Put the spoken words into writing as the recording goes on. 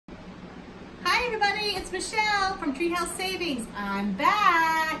Hi everybody, it's Michelle from Treehouse Savings. I'm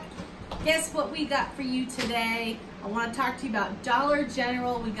back. Guess what we got for you today? I want to talk to you about Dollar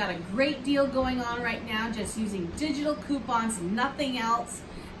General. We got a great deal going on right now, just using digital coupons, nothing else.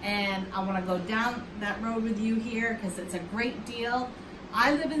 And I want to go down that road with you here because it's a great deal.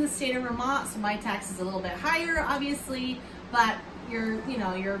 I live in the state of Vermont, so my tax is a little bit higher, obviously, but your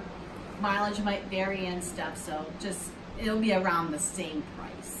mileage might vary and stuff, so it'll be around the same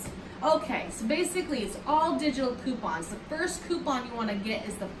price. Okay, so basically it's all digital coupons. The first coupon you want to get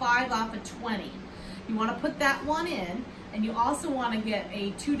is the 5 off of 20. You want to put that one in, and you also want to get a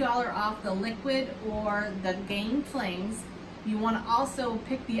 $2 off the liquid or the Gain Flings. You want to also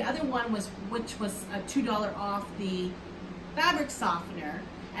pick the other one, which was a $2 off the fabric softener.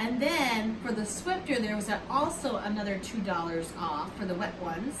 And then for the Swiffer, there was also another $2 off for the wet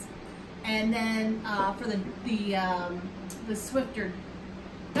ones. And then for the Swiffer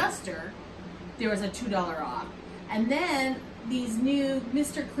duster, there was a $2 off. And then these new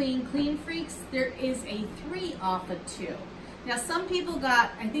Mr. Clean Clean Freaks, there is a 3 off of 2. Now some people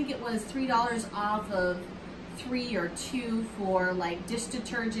got, I think it was $3 off of 3 or 2 for like dish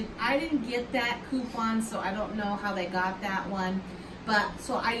detergent. I didn't get that coupon, so I don't know how they got that one. But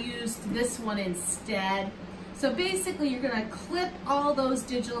so I used this one instead. So basically you're gonna clip all those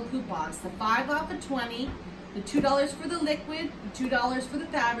digital coupons, the 5 off of 20, the $2 for the liquid, the $2 for the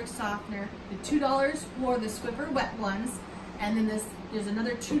fabric softener, the $2 for the Swiffer wet ones, and then there's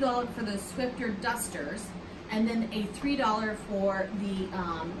another $2 for the Swiffer dusters, and then a $3 for the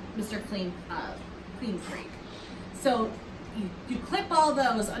Mr. Clean Freak. So you clip all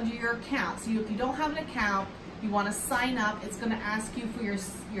those under your account. So if you don't have an account, you want to sign up. It's going to ask you for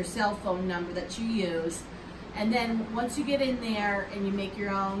your cell phone number that you use. And then once you get in there and you make your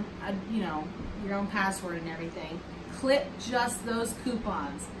own, your own password and everything, clip just those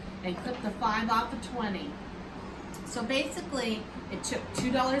coupons and clip the 5 off of 20. So basically, it took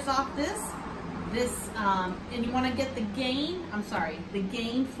 $2 off this, and you want to get the Gain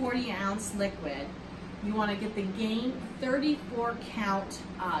 40 ounce liquid. You want to get the Gain 34 count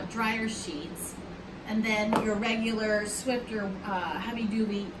dryer sheets, and then your regular Swiffer heavy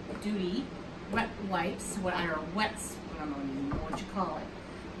duty wet wipes, I don't know what you call it.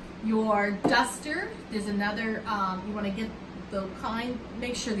 Your duster, there's another, you want to get the kind,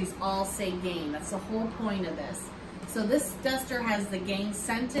 make sure these all say Gain. That's the whole point of this. So this duster has the Gain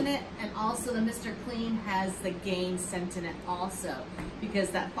scent in it, and also the Mr. Clean has the Gain scent in it also, because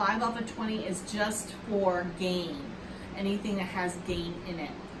that 5 off of 20 is just for Gain, anything that has Gain in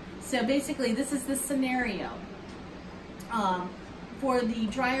it. So basically this is the scenario. For the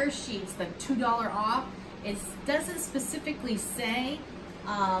dryer sheets, the $2 off, it doesn't specifically say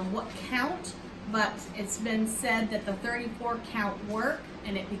what count, but it's been said that the 34 count work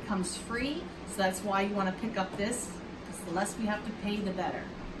and it becomes free. So that's why you want to pick up this, because the less we have to pay, the better.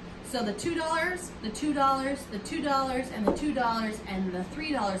 So the $2, the $2, the $2, and the $2, and the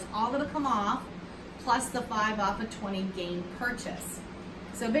 $3 all going to come off, plus the 5 off of 20 Gain purchase.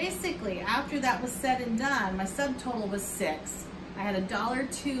 So basically, after that was said and done, my subtotal was 6. I had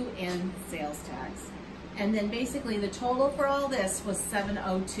 $1.02 in sales tax. And then basically the total for all this was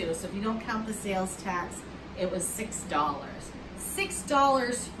 $7.02. So if you don't count the sales tax, it was $6.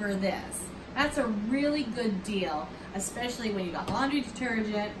 $6 for this. That's a really good deal, especially when you got laundry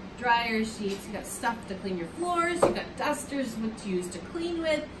detergent, dryer sheets, you got stuff to clean your floors, you got dusters which you use to clean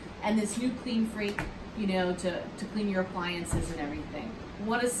with, and this new Clean Freak, to clean your appliances and everything.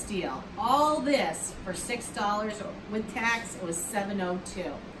 What a steal. All this for $6, with tax, it was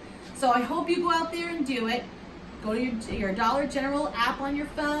 $7.02. So I hope you go out there and do it. Go to your Dollar General app on your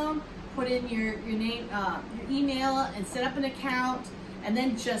phone, put in your name, your email, and set up an account, and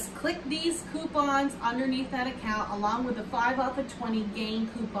then just click these coupons underneath that account along with the 5 off of 20 Gain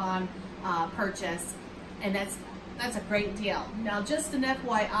coupon purchase, and that's a great deal. Now just an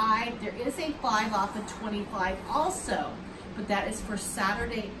FYI, there is a 5 off of 25 also, but that is for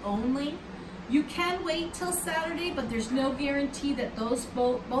Saturday only. You can wait till Saturday, but there's no guarantee that both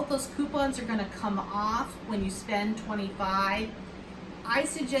those coupons are going to come off when you spend 25. I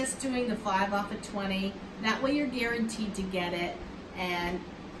suggest doing the 5 off of 20. That way you're guaranteed to get it, and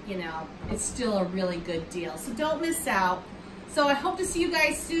it's still a really good deal. So don't miss out. So I hope to see you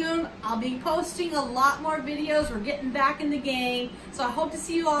guys soon. I'll be posting a lot more videos. We're getting back in the game. So I hope to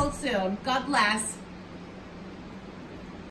see you all soon. God bless.